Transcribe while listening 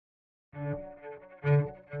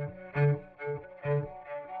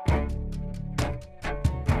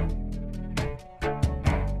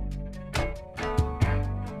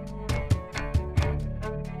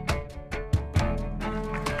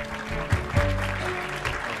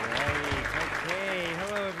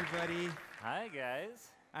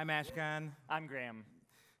I'm Ashkahn. I'm Graham.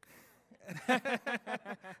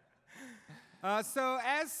 So,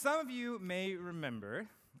 as some of you may remember,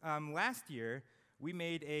 last year we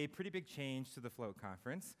made a pretty big change to the Float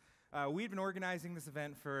Conference. We'd been organizing this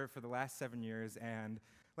event for the last 7 years, and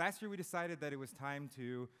last year we decided that it was time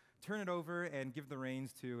to turn it over and give the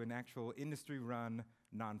reins to an actual industry-run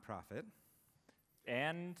nonprofit.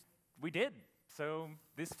 And we did. So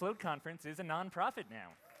this Float Conference is a nonprofit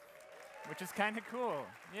now, which is kind of cool.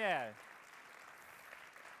 Yeah.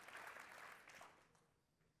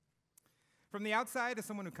 From the outside, as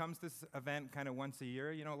someone who comes to this event kind of once a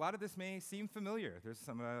year, a lot of this may seem familiar. There's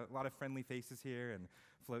a lot of friendly faces here and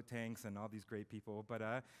float tanks and all these great people. But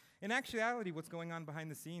in actuality, what's going on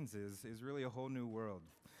behind the scenes is really a whole new world.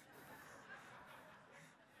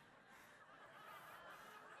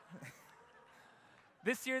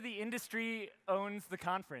 This year, the industry owns the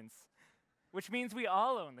conference, which means we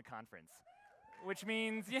all own the conference. Which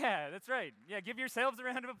means, yeah, that's right. Yeah, give yourselves a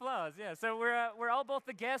round of applause. Yeah, so we're all both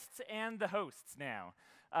the guests and the hosts now,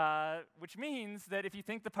 which means that if you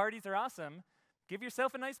think the parties are awesome, give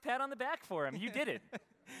yourself a nice pat on the back for them. You did it.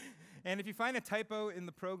 And if you find a typo in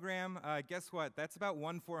the program, guess what? That's about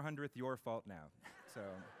 1/400th your fault now.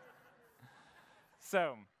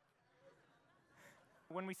 So,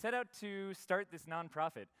 when we set out to start this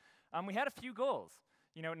nonprofit, we had a few goals.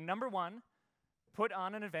 Number one, put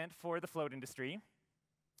on an event for the float industry.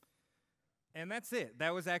 And that's it.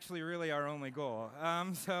 That was actually really our only goal.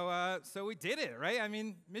 So we did it, right? I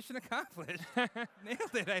mean, mission accomplished.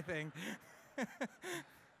 Nailed it, I think.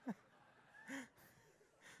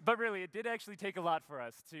 But really, it did actually take a lot for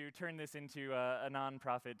us to turn this into a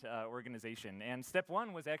nonprofit organization. And step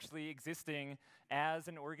one was actually existing as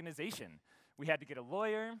an organization. We had to get a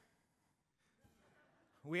lawyer.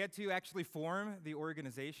 We had to actually form the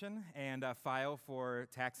organization and file for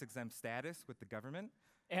tax-exempt status with the government.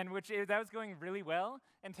 And that was going really well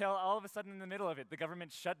until all of a sudden in the middle of it, the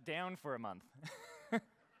government shut down for a month.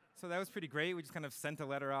 So that was pretty great. We just kind of sent a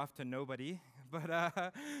letter off to nobody.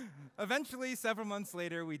 But eventually, several months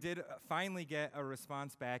later, we did finally get a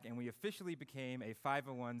response back, and we officially became a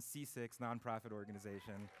 501c6 nonprofit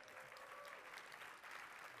organization.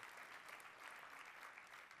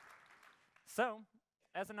 So,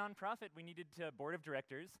 as a nonprofit, we needed a board of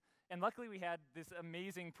directors, and luckily we had this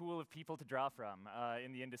amazing pool of people to draw from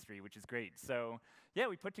in the industry, which is great. So, yeah,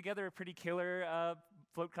 we put together a pretty killer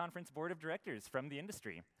Float Conference board of directors from the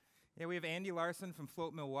industry. Yeah, we have Andy Larson from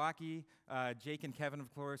Float Milwaukee, Jake and Kevin,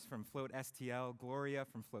 of course, from Float STL, Gloria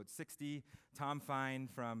from Float 60, Tom Fine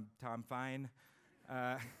from Tom Fine,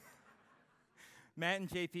 Matt and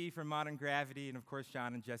JP from Modern Gravity, and of course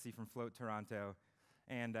John and Jesse from Float Toronto.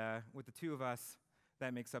 And with the two of us,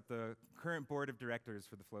 that makes up the current board of directors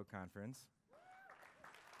for the Float Conference.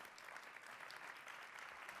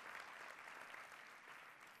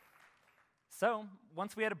 So,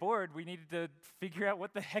 once we had a board, we needed to figure out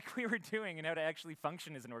what the heck we were doing and how to actually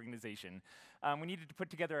function as an organization. We needed to put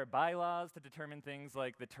together our bylaws to determine things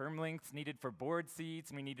like the term lengths needed for board seats,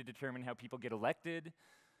 and we need to determine how people get elected.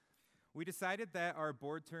 We decided that our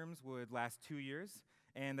board terms would last 2 years,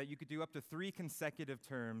 and that you could do up to 3 consecutive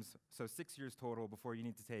terms, so 6 years total, before you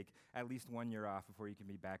need to take at least 1 year off before you can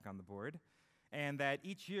be back on the board. And that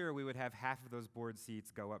each year we would have half of those board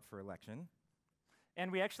seats go up for election.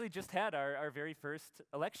 And we actually just had our very first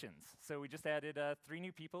elections. So we just added 3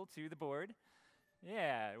 new people to the board.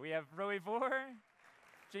 Yeah, we have Roy Vore,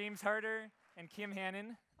 James Harder, and Kim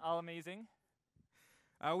Hannon, all amazing.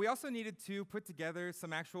 We also needed to put together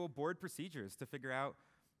some actual board procedures to figure out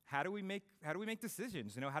how do we make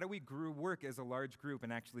decisions? How do we work as a large group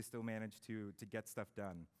and actually still manage to get stuff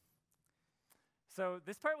done? So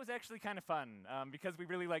this part was actually kind of fun because we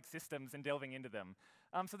really like systems and delving into them.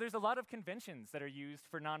 So there's a lot of conventions that are used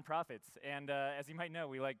for nonprofits, and as you might know,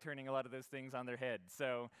 we like turning a lot of those things on their head.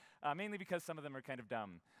 So mainly because some of them are kind of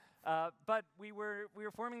dumb. But we were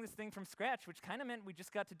forming this thing from scratch, which kind of meant we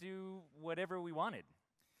just got to do whatever we wanted.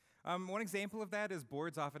 One example of that is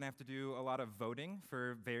boards often have to do a lot of voting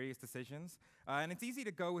for various decisions. And it's easy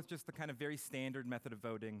to go with just the kind of very standard method of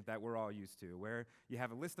voting that we're all used to, where you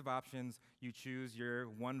have a list of options, you choose your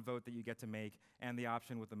one vote that you get to make, and the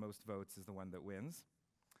option with the most votes is the one that wins.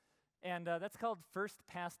 And that's called first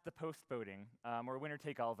past the post voting, or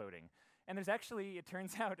winner-take-all voting. And there's actually, it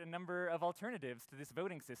turns out, a number of alternatives to this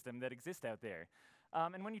voting system that exist out there.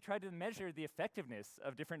 And when you try to measure the effectiveness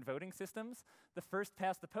of different voting systems, the first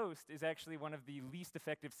past the post is actually one of the least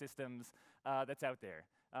effective systems that's out there.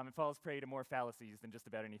 It falls prey to more fallacies than just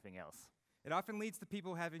about anything else. It often leads to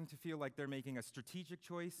people having to feel like they're making a strategic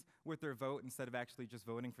choice with their vote instead of actually just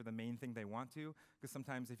voting for the main thing they want to, because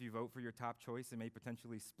sometimes if you vote for your top choice, it may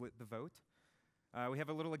potentially split the vote. We have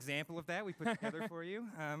a little example of that we put together for you.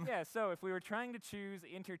 Yeah, so if we were trying to choose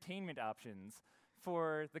entertainment options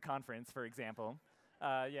for the conference, for example,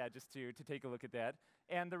 yeah, just to take a look at that,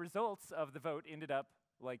 and the results of the vote ended up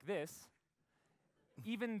like this,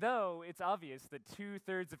 even though it's obvious that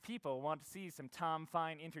 2/3 of people want to see some Tom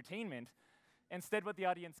Fine entertainment, instead what the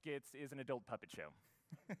audience gets is an adult puppet show.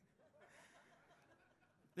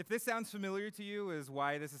 If this sounds familiar to you as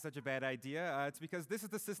why this is such a bad idea, it's because this is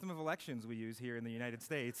the system of elections we use here in the United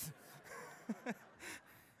States.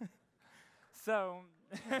 So,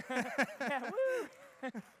 yeah,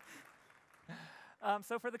 woo!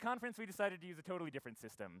 So for the conference, we decided to use a totally different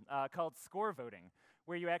system called score voting,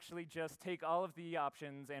 where you actually just take all of the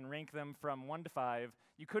options and rank them from 1 to 5.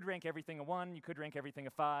 You could rank everything a 1, you could rank everything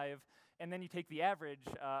a 5, and then you take the average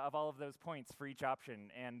of all of those points for each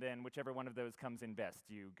option, and then whichever one of those comes in best,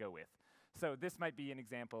 you go with. So this might be an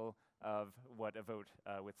example of what a vote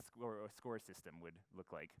with a score system would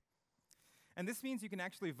look like. And this means you can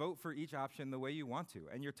actually vote for each option the way you want to,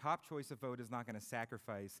 and your top choice of vote is not going to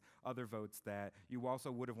sacrifice other votes that you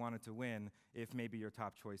also would have wanted to win if maybe your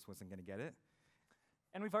top choice wasn't going to get it.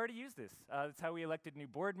 And we've already used this. That's how we elected new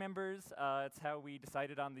board members. It's how we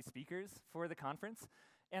decided on the speakers for the conference.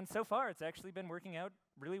 And so far, it's actually been working out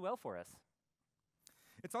really well for us.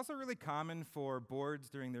 It's also really common for boards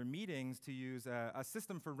during their meetings to use a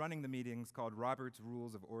system for running the meetings called Robert's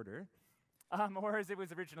Rules of Order. Or as it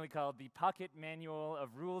was originally called, the Pocket Manual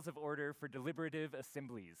of Rules of Order for Deliberative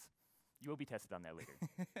Assemblies. You will be tested on that later.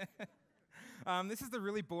 This is the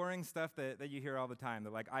really boring stuff that you hear all the time.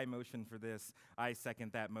 That like, I motion for this, I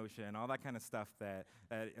second that motion, all that kind of stuff that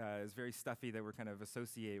is very stuffy that we're kind of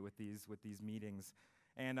associate with these meetings.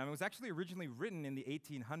 And it was actually originally written in the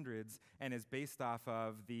 1800s and is based off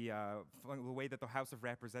of the way that the House of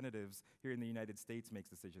Representatives here in the United States makes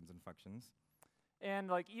decisions and functions. And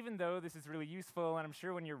like, even though this is really useful, and I'm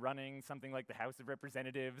sure when you're running something like the House of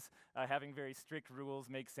Representatives, having very strict rules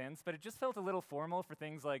makes sense, but it just felt a little formal for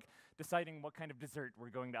things like deciding what kind of dessert we're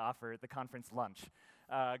going to offer at the conference lunch,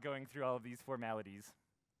 going through all of these formalities.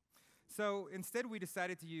 So instead, we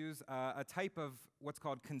decided to use a type of what's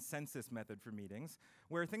called consensus method for meetings,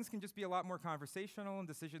 where things can just be a lot more conversational and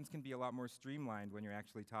decisions can be a lot more streamlined when you're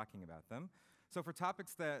actually talking about them. So for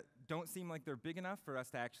topics that don't seem like they're big enough for us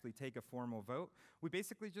to actually take a formal vote, we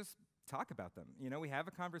basically just talk about them. You know, we have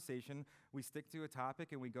a conversation, we stick to a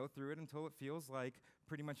topic, and we go through it until it feels like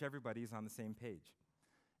pretty much everybody's on the same page.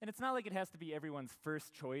 And it's not like it has to be everyone's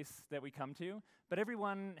first choice that we come to, but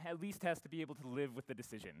everyone at least has to be able to live with the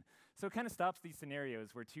decision. So it kind of stops these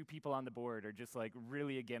scenarios where two people on the board are just like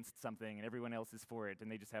really against something and everyone else is for it, and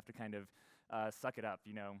they just have to kind of suck it up,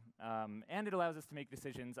 you know. And it allows us to make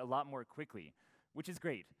decisions a lot more quickly, which is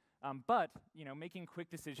great. But, you know, making quick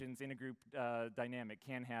decisions in a group dynamic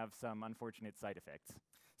can have some unfortunate side effects.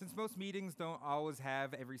 Since most meetings don't always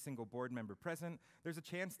have every single board member present, there's a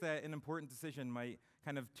chance that an important decision might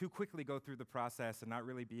kind of too quickly go through the process and not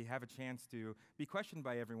really have a chance to be questioned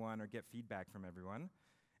by everyone or get feedback from everyone.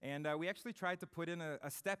 And we actually tried to put in a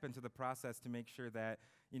step into the process to make sure that,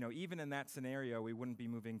 you know, even in that scenario, we wouldn't be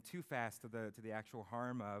moving too fast to the actual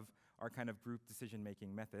harm of our kind of group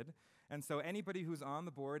decision-making method. And so anybody who's on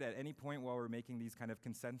the board at any point while we're making these kind of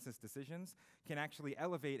consensus decisions can actually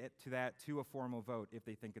elevate it to a formal vote if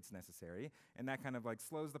they think it's necessary. And that kind of like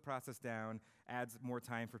slows the process down, adds more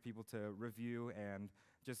time for people to review, and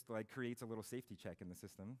just like creates a little safety check in the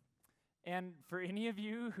system. And for any of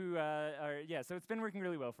you who so it's been working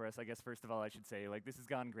really well for us, I guess, first of all, I should say. Like, this has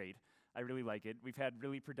gone great. I really like it. We've had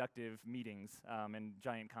really productive meetings and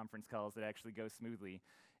giant conference calls that actually go smoothly.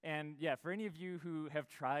 And yeah, for any of you who have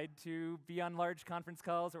tried to be on large conference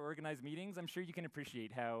calls or organize meetings, I'm sure you can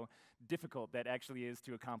appreciate how difficult that actually is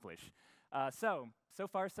to accomplish. So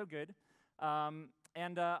far, so good.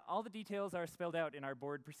 And all the details are spelled out in our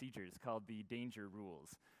board procedures called the Danger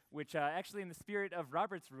Rules, which actually, in the spirit of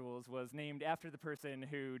Robert's Rules, was named after the person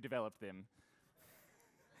who developed them.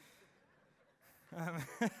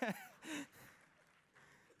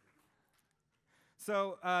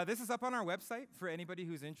 So this is up on our website for anybody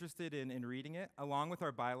who's interested in reading it, along with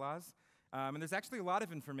our bylaws. And there's actually a lot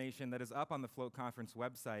of information that is up on the Float Conference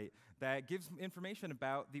website that gives information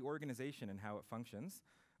about the organization and how it functions.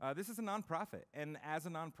 This is a nonprofit, and as a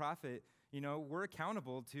nonprofit, you know, we're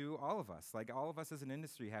accountable to all of us. Like, all of us as an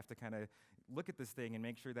industry have to kind of look at this thing and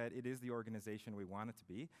make sure that it is the organization we want it to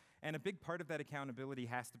be. And a big part of that accountability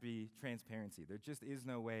has to be transparency. There just is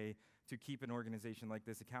no way to keep an organization like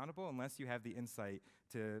this accountable unless you have the insight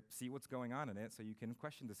to see what's going on in it so you can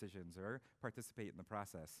question decisions or participate in the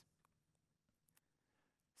process.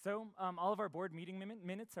 So all of our board meeting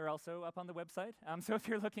minutes are also up on the website. So if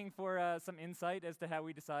you're looking for some insight as to how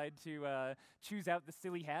we decide to choose out the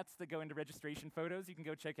silly hats that go into registration photos, you can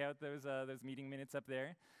go check out those meeting minutes up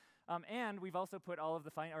there. And we've also put all of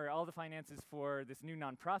the all the finances for this new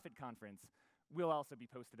nonprofit conference will also be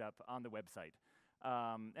posted up on the website.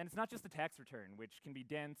 And it's not just the tax return, which can be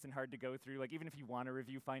dense and hard to go through. Like, even if you want to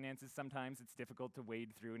review finances, sometimes it's difficult to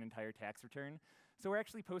wade through an entire tax return. So we're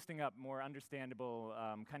actually posting up more understandable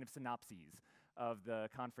kind of synopses of the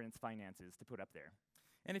conference finances to put up there.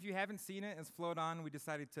 And if you haven't seen it, as Float On, we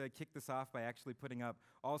decided to kick this off by actually putting up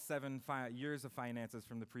all 7 years of finances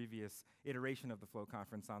from the previous iteration of the Float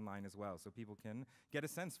conference online as well, so people can get a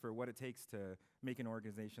sense for what it takes to make an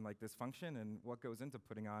organization like this function and what goes into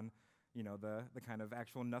putting on, you know, the kind of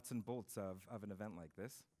actual nuts and bolts of an event like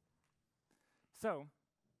this. So,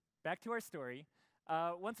 back to our story.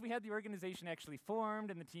 Once we had the organization actually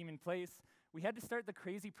formed and the team in place, we had to start the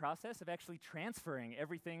crazy process of actually transferring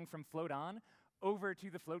everything from Float On over to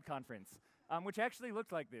the Float conference, which actually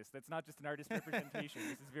looked like this. That's not just an artist representation.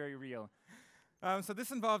 This is very real. So this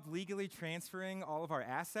involved legally transferring all of our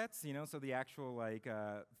assets, you know, so the actual, like,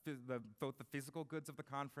 both the physical goods of the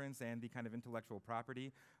conference and the kind of intellectual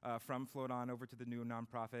property from Float On over to the new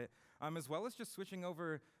nonprofit, as well as just switching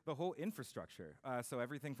over the whole infrastructure. So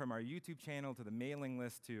everything from our YouTube channel to the mailing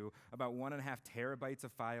list to about 1.5 terabytes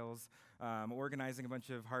of files, organizing a bunch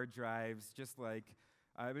of hard drives, just like,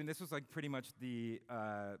 I mean, this was like pretty much the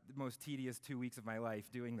most tedious 2 weeks of my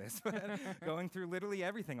life doing this, going through literally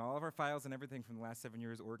everything, all of our files and everything from the last 7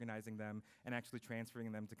 years, organizing them and actually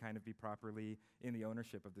transferring them to kind of be properly in the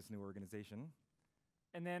ownership of this new organization.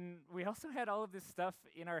 And then we also had all of this stuff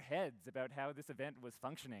in our heads about how this event was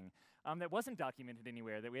functioning that wasn't documented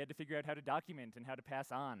anywhere, that we had to figure out how to document and how to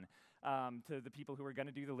pass on to the people who were going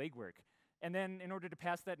to do the legwork. And then in order to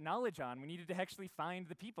pass that knowledge on, we needed to actually find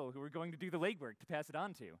the people who were going to do the legwork to pass it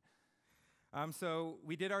on to. So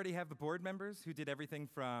we did already have the board members who did everything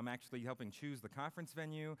from actually helping choose the conference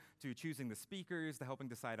venue, to choosing the speakers, to helping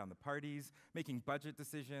decide on the parties, making budget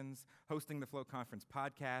decisions, hosting the Float Conference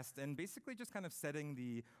podcast, and basically just kind of setting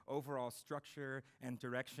the overall structure and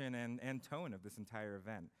direction and tone of this entire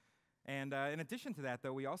event. And in addition to that,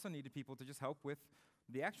 though, we also needed people to just help with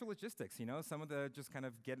the actual logistics, you know, some of the just kind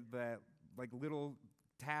of get the like little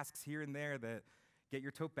tasks here and there that get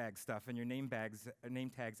your tote bag stuff and your name tags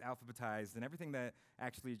alphabetized and everything that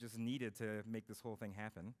actually just needed to make this whole thing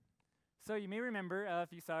happen. So you may remember,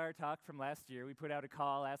 if you saw our talk from last year, we put out a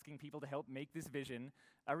call asking people to help make this vision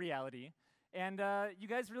a reality. And you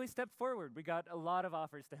guys really stepped forward. We got a lot of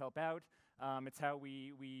offers to help out. It's how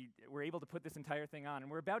we were able to put this entire thing on. And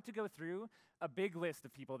we're about to go through a big list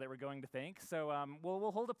of people that we're going to thank. So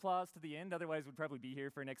we'll hold applause to the end. Otherwise, we'd probably be here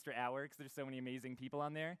for an extra hour because there's so many amazing people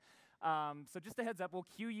on there. So just a heads up, we'll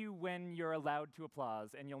cue you when you're allowed to applause.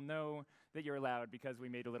 And you'll know that you're allowed because we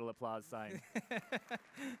made a little applause sign.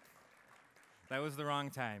 That was the wrong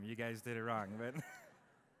time. You guys did it wrong. But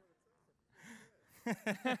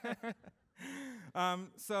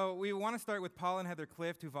so we want to start with Paul and Heather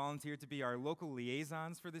Clift, who volunteered to be our local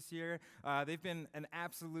liaisons for this year. They've been an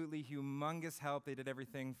absolutely humongous help. They did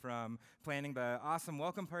everything from planning the awesome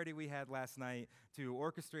welcome party we had last night to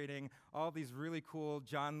orchestrating all these really cool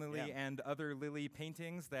John Lilly and other Lilly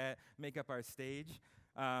paintings that make up our stage.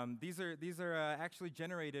 These are actually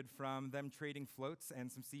generated from them trading floats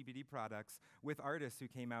and some CBD products with artists who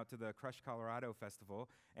came out to the Crush Colorado Festival,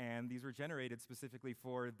 and these were generated specifically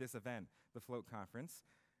for this event, the Float Conference.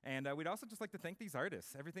 And we'd also just like to thank these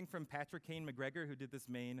artists, everything from Patrick Kane McGregor, who did this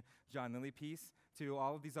main John Lilly piece, to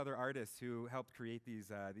all of these other artists who helped create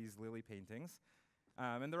these Lilly paintings.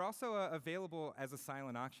 And they're also available as a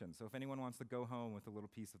silent auction. So if anyone wants to go home with a little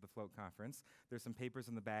piece of the Float Conference, there's some papers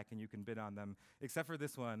in the back and you can bid on them, except for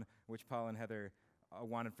this one, which Paul and Heather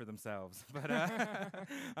wanted for themselves. But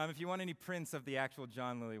if you want any prints of the actual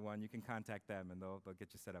John Lilly one, you can contact them and they'll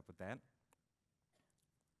get you set up with that.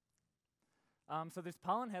 So there's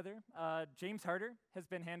Paul and Heather. James Harder has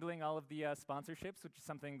been handling all of the sponsorships, which is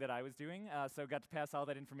something that I was doing, so got to pass all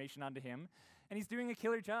that information on to him. And he's doing a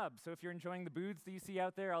killer job. So if you're enjoying the booths that you see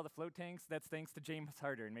out there, all the float tanks, that's thanks to James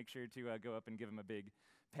Harder. And make sure to go up and give him a big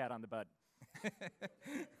pat on the butt.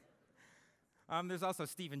 There's also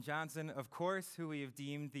Stephen Johnson, of course, who we have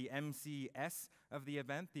deemed the MCS of the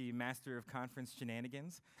event, the Master of Conference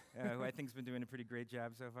Shenanigans, who I think has been doing a pretty great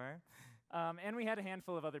job so far. And we had a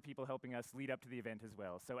handful of other people helping us lead up to the event as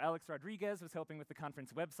well. So Alex Rodriguez was helping with the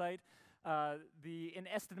conference website. The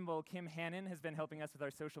inestimable Kim Hannon has been helping us with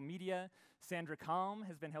our social media. Sandra Kalm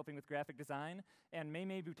has been helping with graphic design. And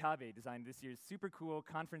Meimei Butabe designed this year's super cool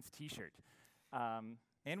conference t-shirt.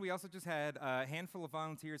 And we also just had a handful of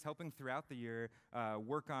volunteers helping throughout the year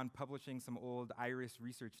work on publishing some old Iris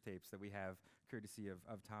research tapes that we have, courtesy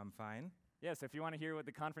of Tom Fine. Yeah, so if you want to hear what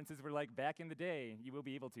the conferences were like back in the day, you will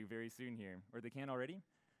be able to very soon here. Or they can already?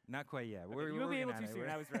 Not quite yet. Okay, you will be able to soon.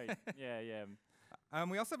 I was right. Yeah.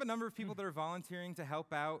 We also have a number of people that are volunteering to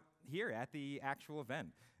help out here at the actual event,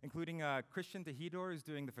 including Christian Tehidor, who's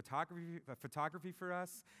doing the photography for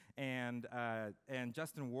us, and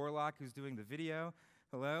Justin Warlock, who's doing the video.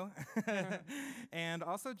 Hello. And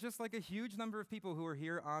also just like a huge number of people who are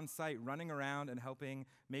here on site running around and helping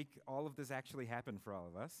make all of this actually happen for all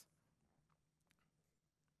of us.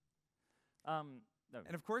 No.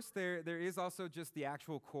 And of course, there is also just the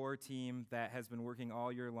actual core team that has been working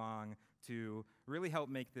all year long to really help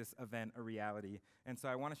make this event a reality. And so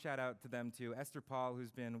I want to shout out to them too. Esther Paul,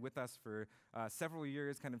 who's been with us for several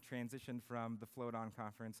years, kind of transitioned from the Float On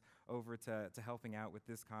conference over to helping out with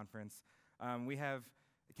this conference. We have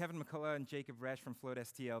Kevin McCullough and Jacob Resch from Float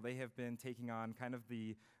STL. They have been taking on kind of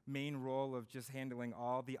the main role of just handling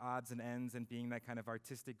all the odds and ends and being that kind of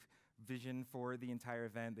artistic vision for the entire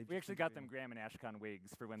event. We actually got them Graham and Ashkahn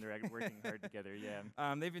wigs for when they're working hard together,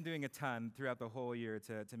 yeah. They've been doing a ton throughout the whole year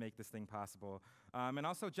to make this thing possible. And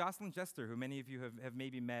also Jocelyn Jester, who many of you have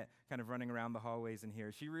maybe met kind of running around the hallways in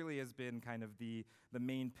here. She really has been kind of the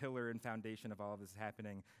main pillar and foundation of all of this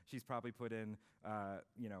happening. She's probably put in,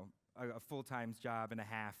 a full-time job and a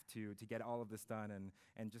half to get all of this done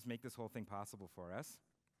and just make this whole thing possible for us.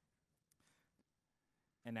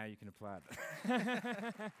 And now you can applaud.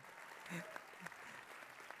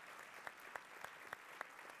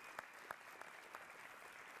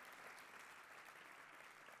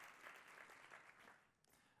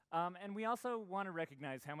 And we also want to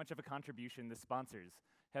recognize how much of a contribution the sponsors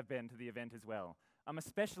have been to the event as well,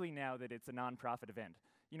 especially now that it's a nonprofit event.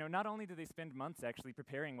 You know, not only do they spend months actually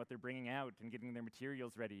preparing what they're bringing out and getting their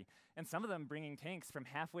materials ready, and some of them bringing tanks from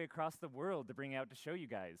halfway across the world to bring out to show you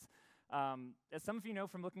guys. As some of you know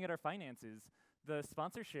from looking at our finances, the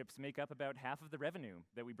sponsorships make up about half of the revenue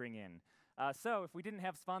that we bring in. So if we didn't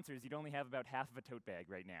have sponsors, you'd only have about half of a tote bag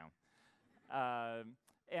right now.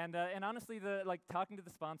 And honestly, talking to the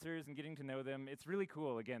sponsors and getting to know them, it's really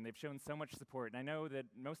cool. Again, they've shown so much support. And I know that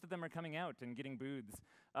most of them are coming out and getting booths,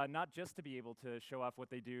 not just to be able to show off what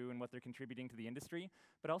they do and what they're contributing to the industry,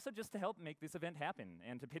 but also just to help make this event happen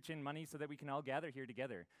and to pitch in money so that we can all gather here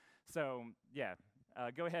together. So yeah,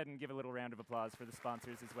 go ahead and give a little round of applause for the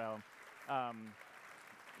sponsors as well.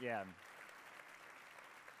 Yeah.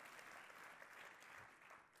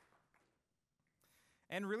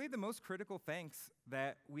 And really the most critical thanks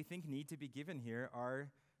that we think need to be given here are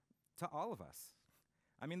to all of us.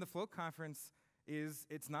 I mean, the Float Conference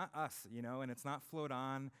it's not us, and it's not Float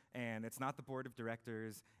On, and it's not the board of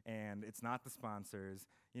directors, and it's not the sponsors.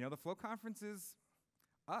 The Float Conference is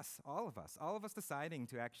us, all of us deciding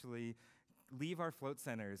to actually leave our float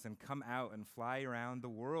centers and come out and fly around the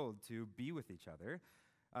world to be with each other.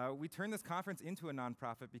 We turned this conference into a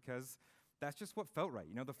nonprofit because that's just what felt right.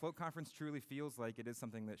 The Float Conference truly feels like it is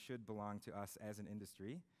something that should belong to us as an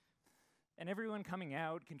industry. And everyone coming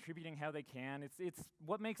out, contributing how they can, it's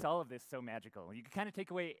what makes all of this so magical. You can kind of take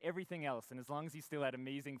away everything else, and as long as you still had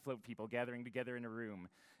amazing float people gathering together in a room,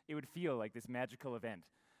 it would feel like this magical event.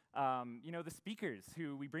 The speakers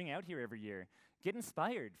who we bring out here every year get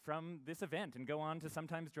inspired from this event and go on to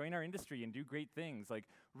sometimes join our industry and do great things. Like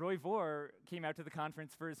Roy Vore came out to the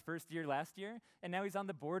conference for his first year last year, and now he's on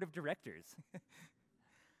the board of directors.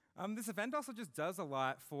 This event also just does a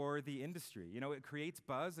lot for the industry. It creates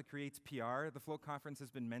buzz, it creates PR. The Float Conference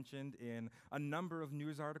has been mentioned in a number of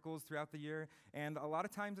news articles throughout the year, and a lot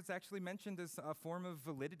of times it's actually mentioned as a form of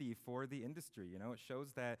validity for the industry. It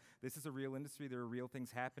shows that this is a real industry, there are real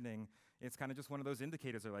things happening. It's kind of just one of those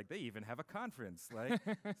indicators. They're like, they even have a conference.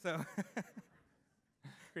 So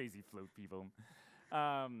crazy float people.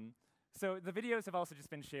 So the videos have also just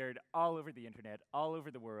been shared all over the internet, all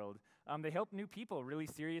over the world. They help new people really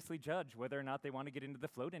seriously judge whether or not they want to get into the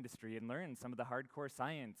float industry and learn some of the hardcore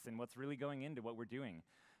science and what's really going into what we're doing.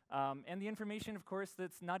 And the information, of course,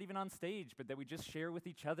 that's not even on stage, but that we just share with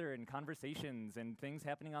each other in conversations and things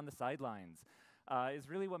happening on the sidelines is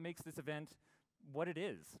really what makes this event what it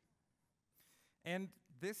is. And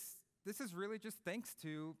this is really just thanks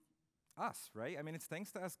to us, right? I mean, it's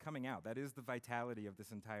thanks to us coming out. That is the vitality of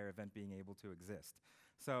this entire event being able to exist.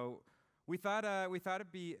 So We thought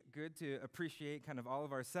it'd be good to appreciate kind of all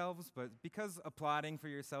of ourselves, but because applauding for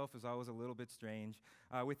yourself is always a little bit strange,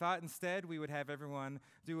 we thought instead we would have everyone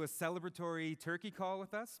do a celebratory turkey call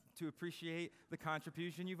with us to appreciate the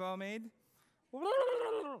contribution you've all made.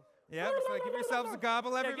 Yeah, so give yourselves a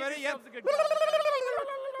gobble, everybody. Give yourselves a good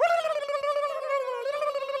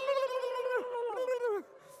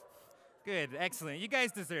Good, excellent. You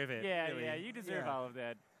guys deserve it. Yeah, really. yeah, you deserve all of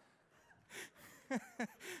that.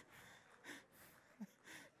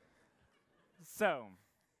 So,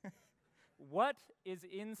 what is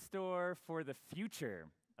in store for the future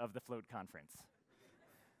of the Float Conference?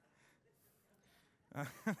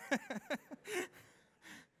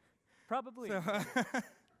 Probably. So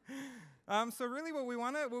really what we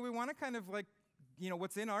want to kind of like,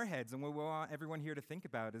 what's in our heads and what we want everyone here to think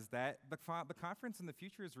about is that the conference in the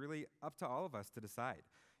future is really up to all of us to decide.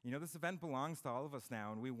 This event belongs to all of us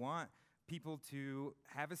now, and we want people to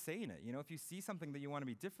have a say in it. If you see something that you want to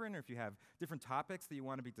be different, or if you have different topics that you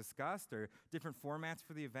want to be discussed, or different formats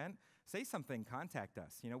for the event, say something, contact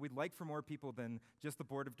us. We'd like for more people than just the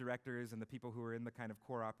board of directors and the people who are in the kind of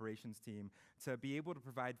core operations team to be able to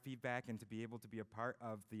provide feedback and to be able to be a part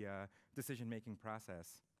of the decision-making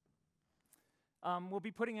process. We'll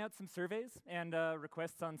be putting out some surveys and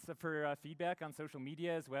requests for feedback on social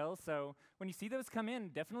media as well. So when you see those come in,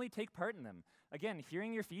 definitely take part in them. Again,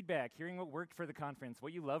 hearing your feedback, hearing what worked for the conference,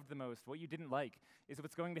 what you loved the most, what you didn't like, is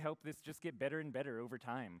what's going to help this just get better and better over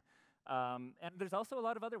time. And there's also a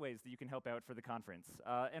lot of other ways that you can help out for the conference.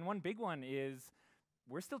 And one big one is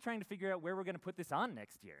we're still trying to figure out where we're going to put this on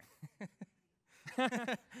next year.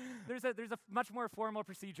 There's a much more formal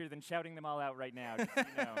procedure than shouting them all out right now, just so you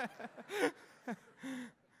know.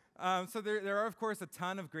 So there are, of course, a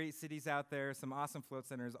ton of great cities out there, some awesome float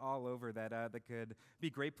centers all over that could be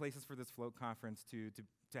great places for this float conference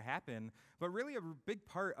to happen. But really a big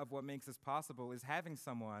part of what makes this possible is having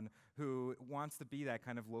someone who wants to be that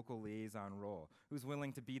kind of local liaison role, who's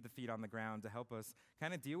willing to be the feet on the ground to help us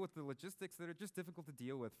kind of deal with the logistics that are just difficult to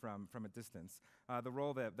deal with from a distance. The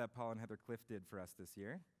role that Paul and Heather Cliff did for us this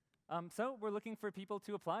year. So we're looking for people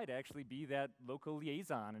to apply to actually be that local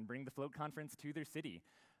liaison and bring the float conference to their city.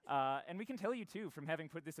 And we can tell you, too, from having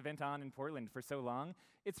put this event on in Portland for so long,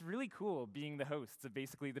 it's really cool being the hosts of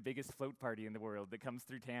basically the biggest float party in the world that comes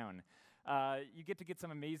through town. You get to get some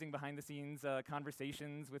amazing behind-the-scenes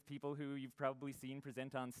conversations with people who you've probably seen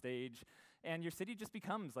present on stage, and your city just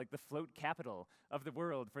becomes like the float capital of the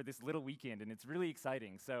world for this little weekend, and it's really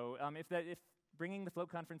exciting. So if bringing the float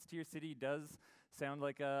conference to your city does sound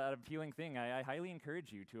like an appealing thing, I highly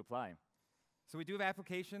encourage you to apply. So we do have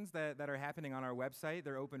applications that are happening on our website.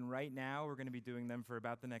 They're open right now. We're going to be doing them for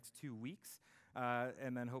about the next 2 weeks,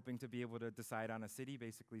 and then hoping to be able to decide on a city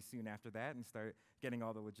basically soon after that and start getting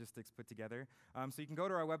all the logistics put together. So you can go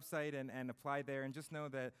to our website and apply there, and just know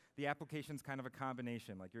that the application's kind of a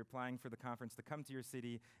combination. Like you're applying for the conference to come to your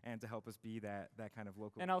city and to help us be that kind of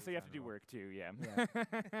local. And also you have to do work too, yeah.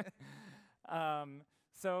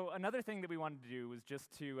 So another thing that we wanted to do was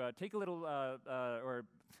just to take a little, or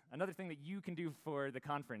another thing that you can do for the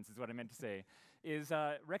conference is what I meant to say, is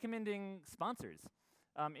recommending sponsors.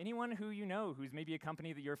 Anyone who you know who's maybe a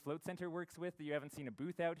company that your float center works with that you haven't seen a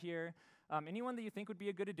booth out here, anyone that you think would be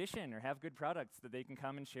a good addition or have good products that they can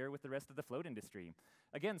come and share with the rest of the float industry.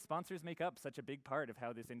 Again, sponsors make up such a big part of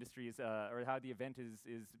how this industry is, or how the event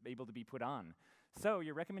is able to be put on. So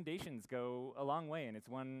your recommendations go a long way, and it's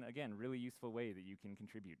one, again, really useful way that you can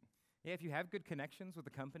contribute. Yeah, if you have good connections with a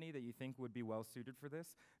company that you think would be well suited for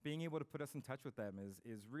this, being able to put us in touch with them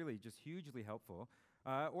is really just hugely helpful.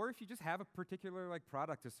 Or if you just have a particular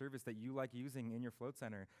product or service that you like using in your float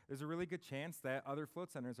center, there's a really good chance that other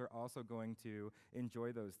float centers are also going to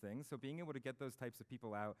enjoy those things. So being able to get those types of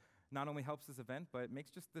people out not only helps this event, but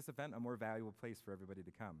makes just this event a more valuable place for everybody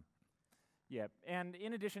to come. Yep, and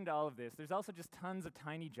in addition to all of this, there's also just tons of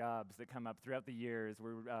tiny jobs that come up throughout the years.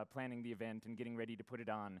 We're planning the event and getting ready to put it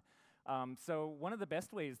on. So one of the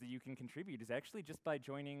best ways that you can contribute is actually just by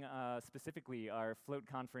joining specifically our Float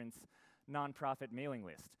Conference nonprofit mailing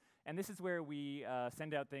list. And this is where we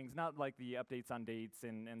send out things, not like the updates on dates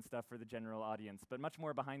and stuff for the general audience, but much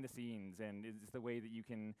more behind the scenes, and it's the way that you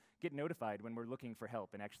can get notified when we're looking for help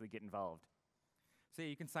and actually get involved. So yeah,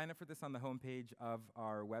 you can sign up for this on the homepage of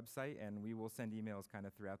our website, and we will send emails kind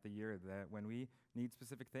of throughout the year that when we need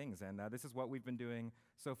specific things. And this is what we've been doing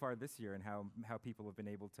so far this year, and how people have been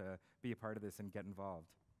able to be a part of this and get involved.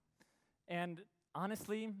 And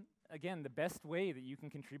honestly, again, the best way that you can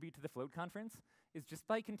contribute to the Float Conference is just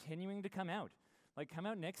by continuing to come out. Come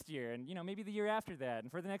out next year, and maybe the year after that, and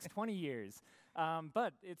for the next 20 years.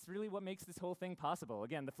 But it's really what makes this whole thing possible.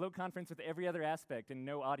 Again, the Float Conference with every other aspect and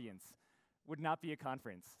no audience. would not be a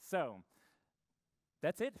conference. So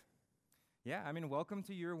that's it. Yeah, I mean, welcome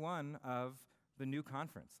to year one of the new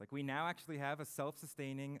conference. Like, we now actually have a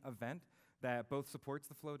self-sustaining event that both supports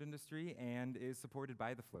the float industry and is supported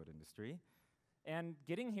by the float industry. And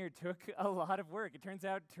getting here took a lot of work. It turns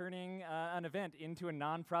out turning an event into a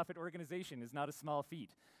nonprofit organization is not a small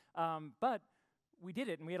feat. But we did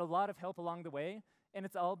it, and we had a lot of help along the way, and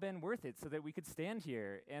it's all been worth it so that we could stand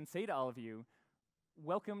here and say to all of you,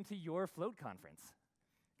 welcome to your float conference.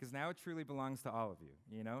 Because now it truly belongs to all of you,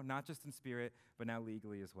 you know, not just in spirit, but now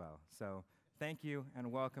legally as well. So thank you,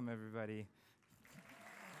 and welcome, everybody.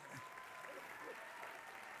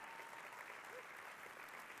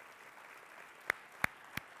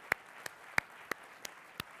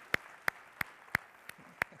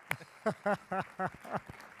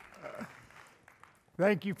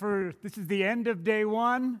 Thank you for, this is the end of day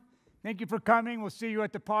one. Thank you for coming. We'll see you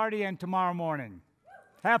at the party and tomorrow morning.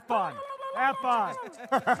 Have fun. Have fun.